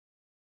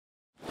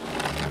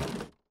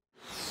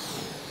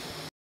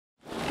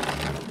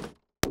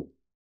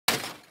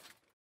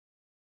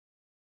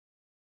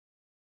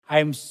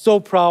I'm so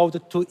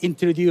proud to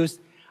introduce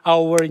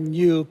our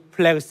new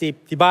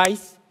flagship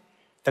device,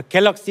 the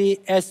Galaxy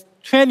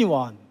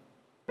S21.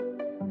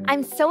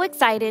 I'm so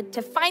excited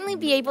to finally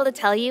be able to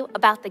tell you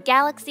about the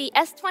Galaxy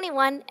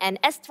S21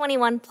 and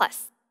S21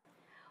 Plus.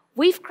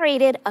 We've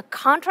created a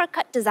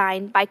contra-cut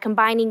design by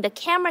combining the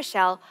camera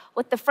shell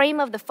with the frame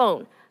of the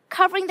phone,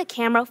 covering the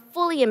camera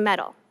fully in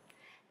metal.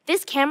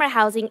 This camera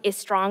housing is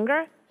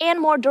stronger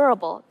and more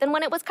durable than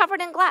when it was covered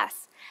in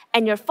glass,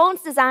 and your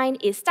phone's design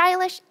is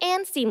stylish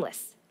and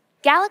seamless.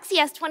 Galaxy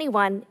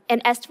S21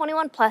 and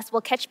S21 Plus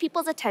will catch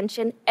people's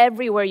attention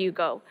everywhere you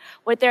go,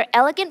 with their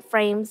elegant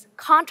frames,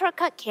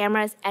 contra-cut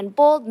cameras, and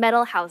bold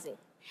metal housing.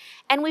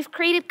 And we've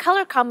created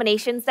color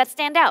combinations that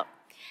stand out.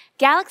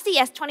 Galaxy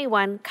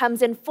S21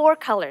 comes in 4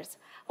 colors,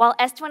 while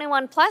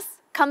S21 Plus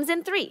comes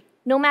in 3.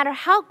 No matter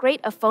how great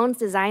a phone's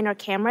design or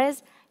camera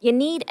is, you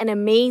need an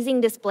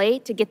amazing display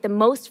to get the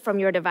most from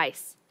your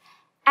device.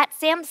 At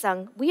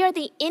Samsung, we are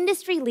the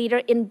industry leader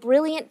in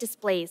brilliant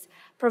displays,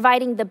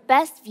 providing the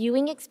best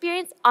viewing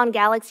experience on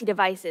Galaxy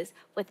devices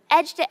with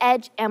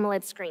edge-to-edge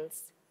AMOLED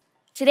screens.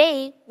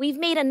 Today, we've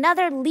made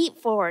another leap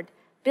forward,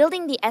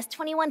 building the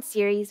S21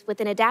 series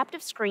with an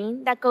adaptive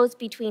screen that goes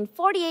between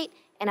 48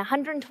 and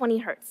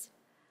 120 Hz.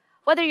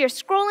 Whether you're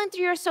scrolling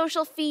through your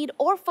social feed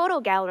or photo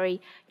gallery,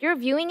 your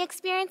viewing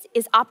experience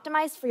is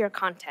optimized for your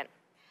content.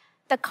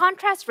 The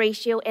contrast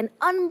ratio and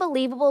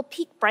unbelievable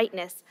peak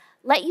brightness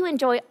let you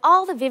enjoy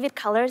all the vivid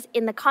colors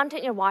in the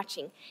content you're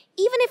watching,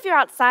 even if you're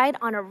outside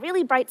on a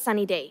really bright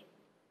sunny day.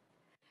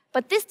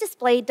 But this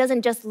display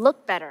doesn't just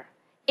look better,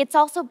 it's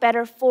also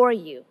better for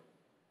you.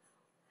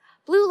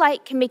 Blue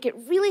light can make it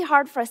really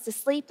hard for us to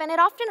sleep, and it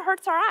often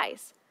hurts our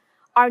eyes.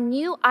 Our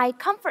new Eye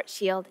Comfort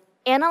Shield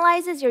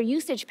analyzes your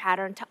usage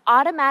pattern to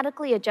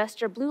automatically adjust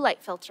your blue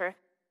light filter.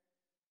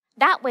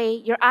 That way,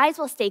 your eyes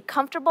will stay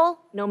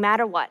comfortable no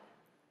matter what.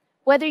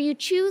 Whether you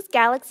choose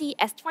Galaxy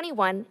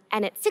S21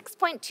 and its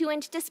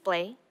 6.2-inch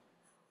display,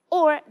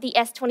 or the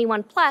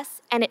S21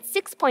 Plus and its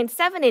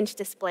 6.7-inch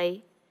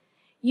display,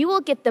 you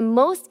will get the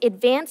most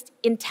advanced,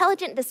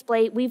 intelligent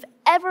display we've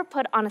ever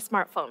put on a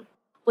smartphone.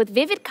 With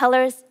vivid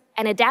colors,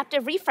 an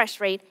adaptive refresh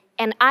rate,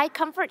 and Eye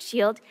Comfort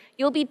Shield,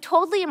 you'll be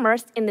totally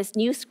immersed in this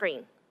new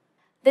screen.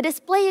 The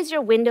display is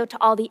your window to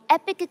all the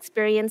epic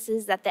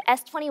experiences that the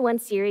S21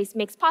 series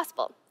makes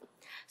possible.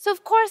 So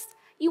of course,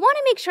 you want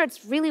to make sure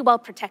it's really well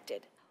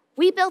protected.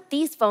 We built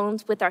these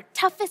phones with our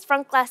toughest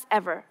front glass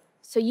ever,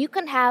 so you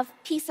can have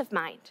peace of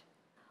mind.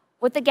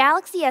 With the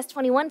Galaxy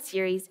S21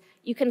 series,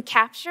 you can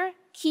capture,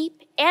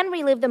 keep, and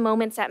relive the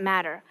moments that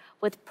matter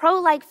with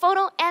pro-like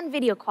photo and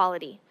video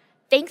quality.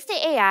 Thanks to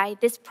AI,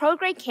 this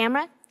pro-grade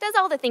camera does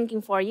all the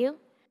thinking for you.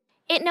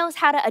 It knows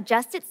how to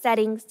adjust its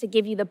settings to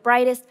give you the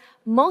brightest,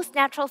 most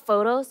natural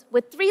photos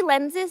with 3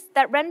 lenses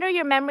that render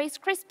your memories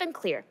crisp and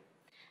clear.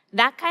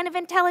 That kind of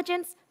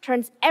intelligence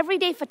turns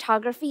everyday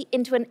photography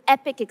into an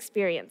epic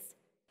experience.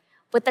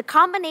 With the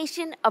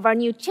combination of our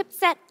new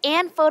chipset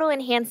and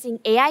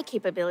photo-enhancing AI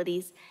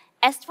capabilities,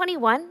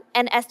 S21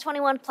 and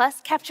S21 Plus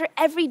capture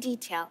every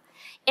detail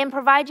and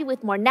provide you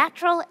with more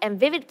natural and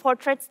vivid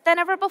portraits than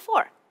ever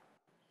before.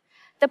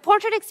 The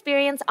portrait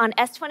experience on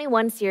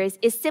S21 series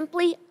is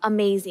simply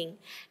amazing.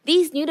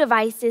 These new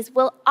devices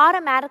will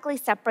automatically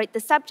separate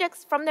the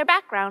subjects from their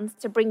backgrounds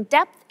to bring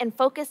depth and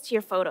focus to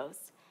your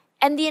photos.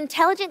 And the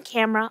intelligent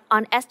camera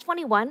on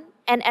S21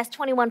 and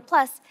S21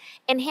 Plus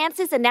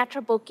enhances the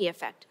natural bokeh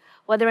effect,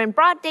 whether in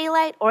broad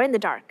daylight or in the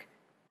dark.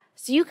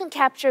 So you can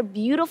capture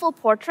beautiful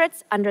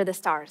portraits under the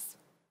stars.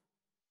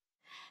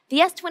 The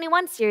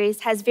S21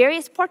 series has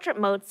various portrait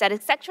modes that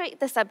accentuate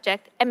the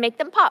subject and make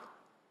them pop.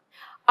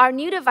 Our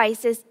new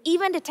devices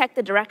even detect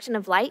the direction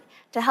of light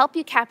to help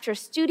you capture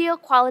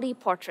studio-quality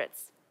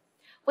portraits.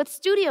 With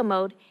Studio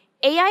Mode,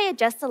 AI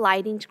adjusts the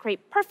lighting to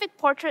create perfect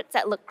portraits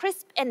that look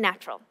crisp and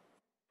natural.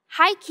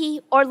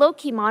 High-key or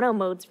low-key mono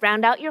modes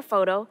round out your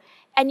photo,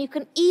 and you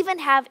can even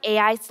have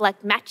AI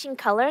select matching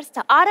colors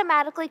to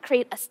automatically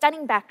create a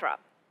stunning backdrop.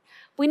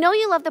 We know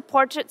you love the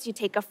portraits you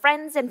take of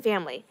friends and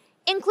family,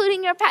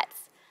 including your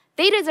pets.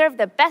 They deserve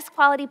the best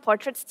quality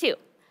portraits too.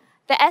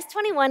 The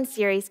S21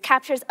 series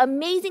captures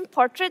amazing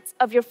portraits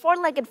of your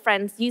 4-legged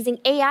friends using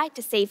AI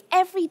to save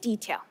every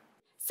detail.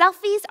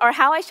 Selfies are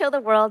how I show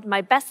the world my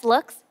best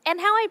looks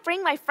and how I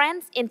bring my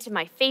friends into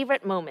my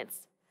favorite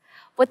moments.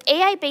 With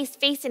AI-based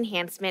face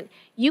enhancement,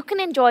 you can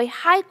enjoy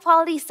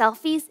high-quality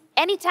selfies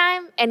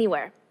anytime,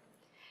 anywhere.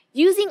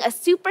 Using a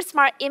super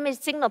smart image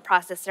signal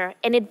processor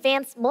and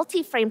advanced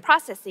multi-frame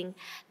processing,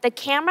 the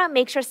camera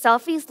makes your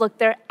selfies look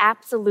their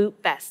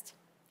absolute best.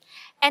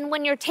 And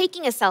when you're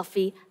taking a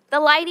selfie, the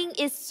lighting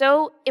is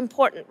so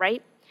important,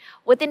 right?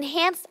 With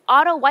enhanced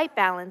auto white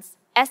balance,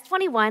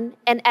 S21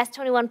 and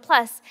S21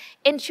 Plus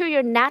ensure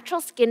your natural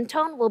skin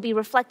tone will be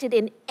reflected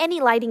in any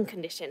lighting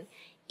condition,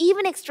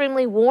 even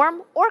extremely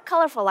warm or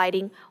colorful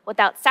lighting,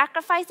 without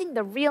sacrificing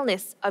the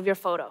realness of your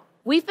photo.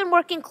 We've been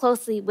working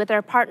closely with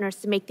our partners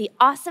to make the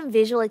awesome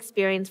visual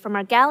experience from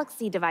our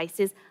Galaxy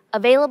devices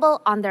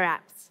available on their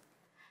apps.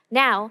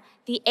 Now,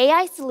 the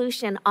AI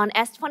solution on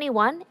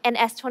S21 and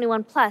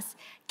S21 Plus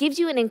gives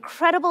you an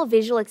incredible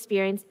visual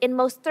experience in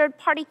most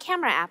third-party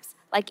camera apps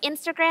like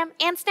Instagram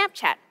and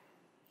Snapchat.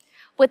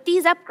 With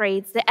these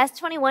upgrades, the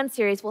S21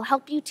 series will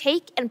help you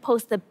take and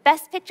post the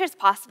best pictures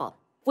possible.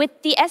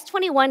 With the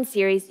S21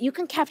 series, you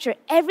can capture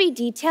every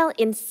detail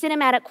in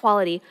cinematic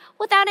quality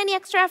without any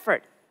extra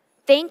effort,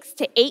 thanks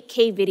to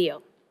 8K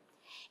video.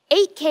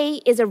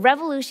 8K is a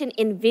revolution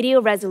in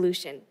video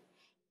resolution.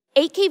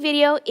 8K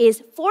video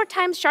is 4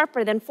 times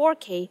sharper than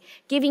 4K,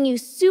 giving you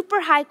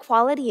super high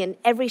quality in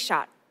every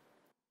shot.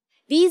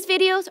 These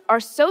videos are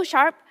so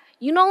sharp,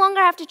 you no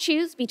longer have to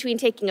choose between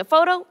taking a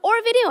photo or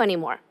a video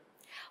anymore.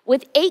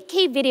 With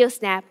 8K Video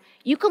Snap,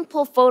 you can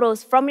pull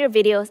photos from your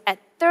videos at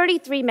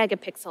 33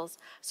 megapixels,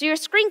 so your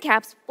screen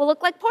caps will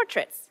look like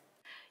portraits.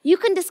 You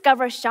can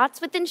discover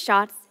shots within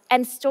shots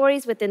and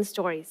stories within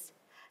stories.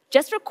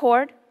 Just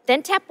record,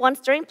 then tap once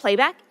during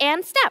playback,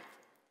 and snap.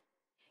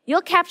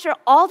 You'll capture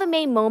all the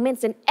main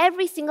moments and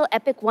every single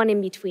epic one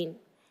in between.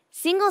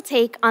 Single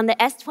Take on the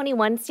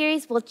S21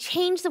 series will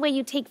change the way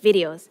you take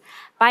videos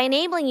by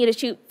enabling you to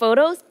shoot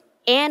photos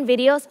and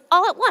videos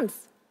all at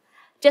once.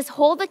 Just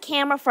hold the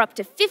camera for up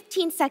to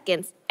 15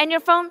 seconds, and your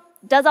phone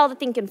does all the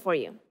thinking for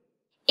you.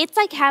 It's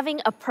like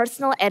having a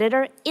personal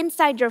editor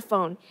inside your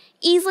phone,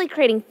 easily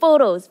creating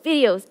photos,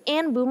 videos,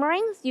 and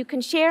boomerangs you can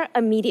share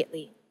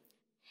immediately.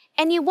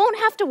 And you won't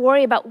have to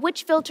worry about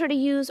which filter to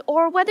use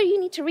or whether you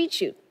need to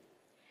reshoot.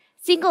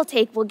 Single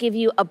Take will give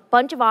you a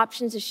bunch of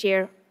options to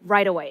share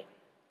right away.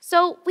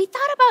 So we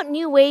thought about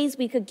new ways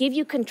we could give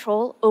you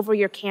control over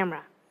your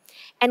camera.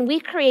 And we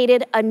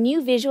created a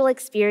new visual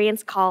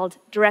experience called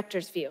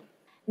Director's View.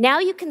 Now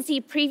you can see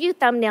preview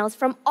thumbnails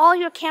from all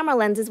your camera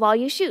lenses while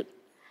you shoot.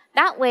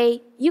 That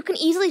way, you can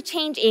easily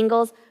change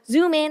angles,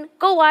 zoom in,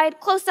 go wide,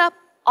 close up,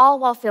 all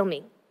while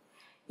filming.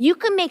 You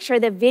can make sure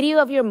the video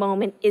of your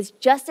moment is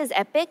just as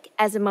epic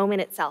as the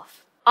moment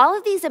itself. All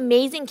of these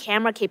amazing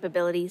camera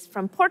capabilities,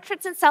 from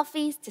portraits and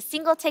selfies to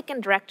Single Take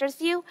and Director's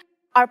View,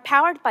 are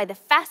powered by the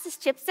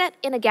fastest chipset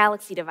in a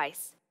Galaxy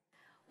device.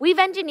 We've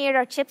engineered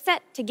our chipset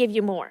to give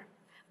you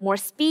more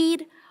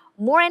speed,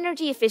 more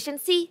energy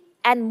efficiency,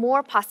 and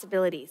more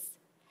possibilities.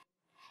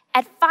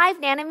 At 5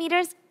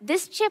 nanometers,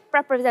 this chip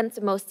represents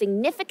the most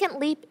significant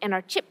leap in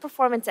our chip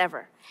performance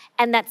ever,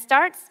 and that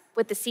starts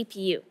with the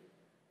CPU.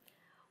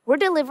 We're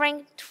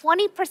delivering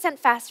 20%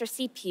 faster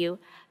CPU,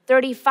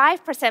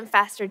 35%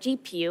 faster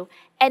GPU,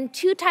 and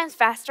 2 times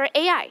faster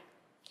AI.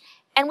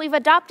 And we've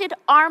adopted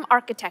ARM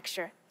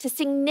architecture to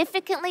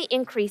significantly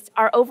increase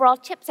our overall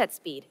chipset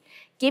speed,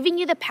 giving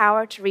you the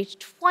power to reach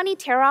 20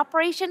 tera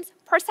operations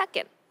per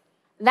second.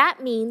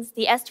 That means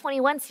the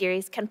S21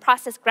 series can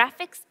process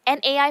graphics and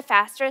AI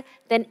faster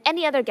than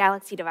any other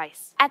Galaxy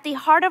device. At the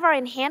heart of our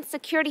enhanced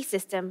security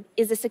system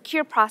is a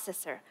secure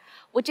processor,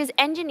 which is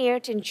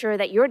engineered to ensure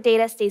that your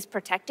data stays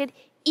protected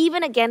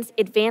even against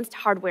advanced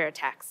hardware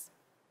attacks.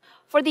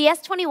 For the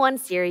S21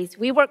 series,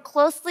 we work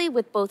closely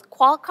with both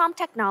Qualcomm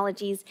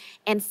Technologies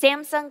and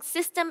Samsung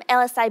System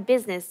LSI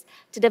Business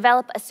to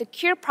develop a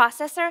secure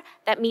processor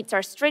that meets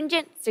our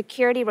stringent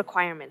security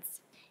requirements.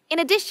 In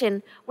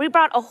addition, we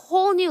brought a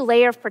whole new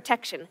layer of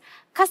protection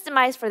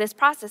customized for this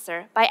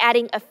processor by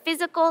adding a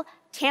physical,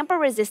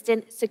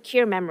 tamper-resistant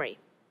secure memory.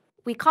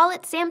 We call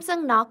it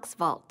Samsung Knox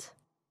Vault.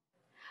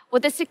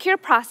 With a secure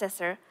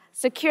processor,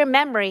 secure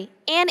memory,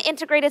 and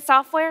integrated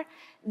software,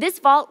 this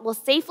vault will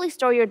safely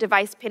store your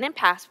device PIN and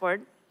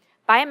password,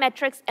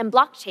 biometrics and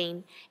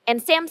blockchain,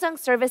 and Samsung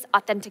service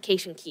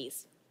authentication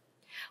keys.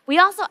 We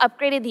also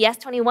upgraded the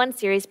S21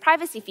 series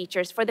privacy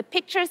features for the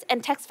pictures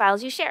and text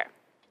files you share.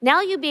 Now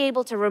you'll be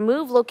able to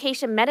remove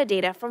location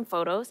metadata from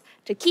photos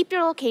to keep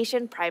your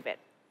location private.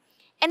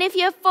 And if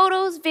you have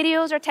photos,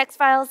 videos, or text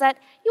files that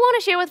you want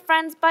to share with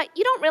friends but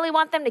you don't really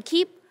want them to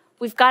keep,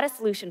 we've got a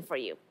solution for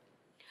you.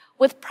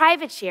 With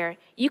Private Share,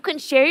 you can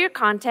share your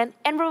content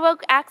and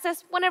revoke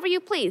access whenever you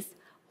please,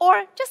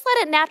 or just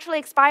let it naturally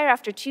expire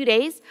after 2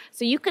 days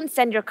so you can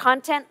send your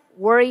content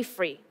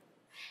worry-free.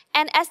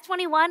 And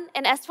S21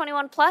 and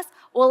S21 Plus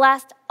will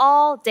last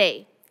all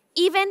day,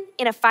 even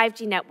in a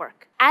 5G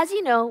network. As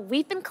you know,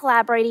 we've been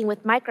collaborating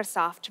with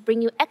Microsoft to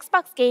bring you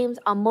Xbox games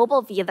on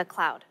mobile via the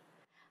cloud.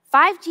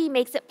 5G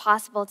makes it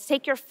possible to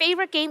take your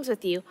favorite games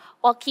with you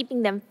while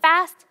keeping them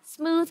fast,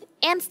 smooth,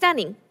 and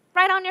stunning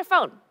right on your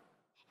phone.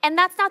 And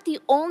that's not the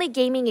only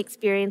gaming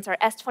experience our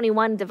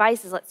S21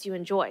 devices lets you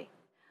enjoy.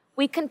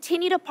 We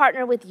continue to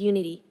partner with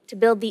Unity to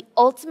build the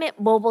ultimate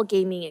mobile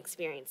gaming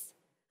experience.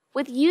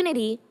 With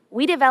Unity,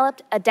 we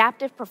developed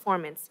adaptive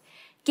performance,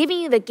 giving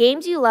you the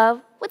games you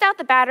love without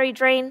the battery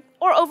drain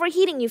or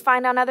overheating you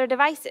find on other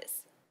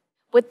devices.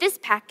 With this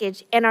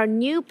package and our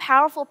new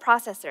powerful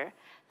processor,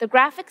 the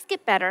graphics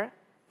get better,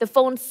 the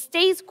phone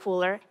stays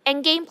cooler,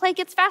 and gameplay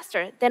gets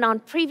faster than on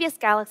previous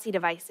Galaxy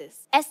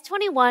devices.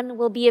 S21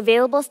 will be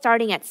available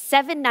starting at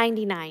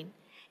 $799,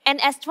 and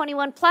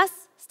S21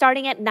 Plus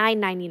starting at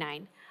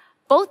 $999.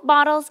 Both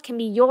models can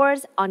be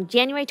yours on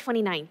January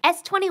 29th.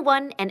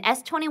 S21 and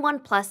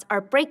S21 Plus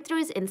are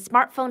breakthroughs in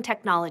smartphone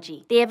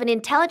technology. They have an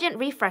intelligent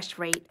refresh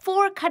rate,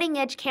 4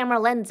 cutting-edge camera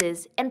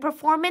lenses, and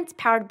performance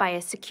powered by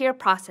a secure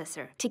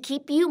processor to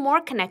keep you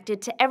more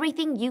connected to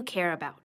everything you care about.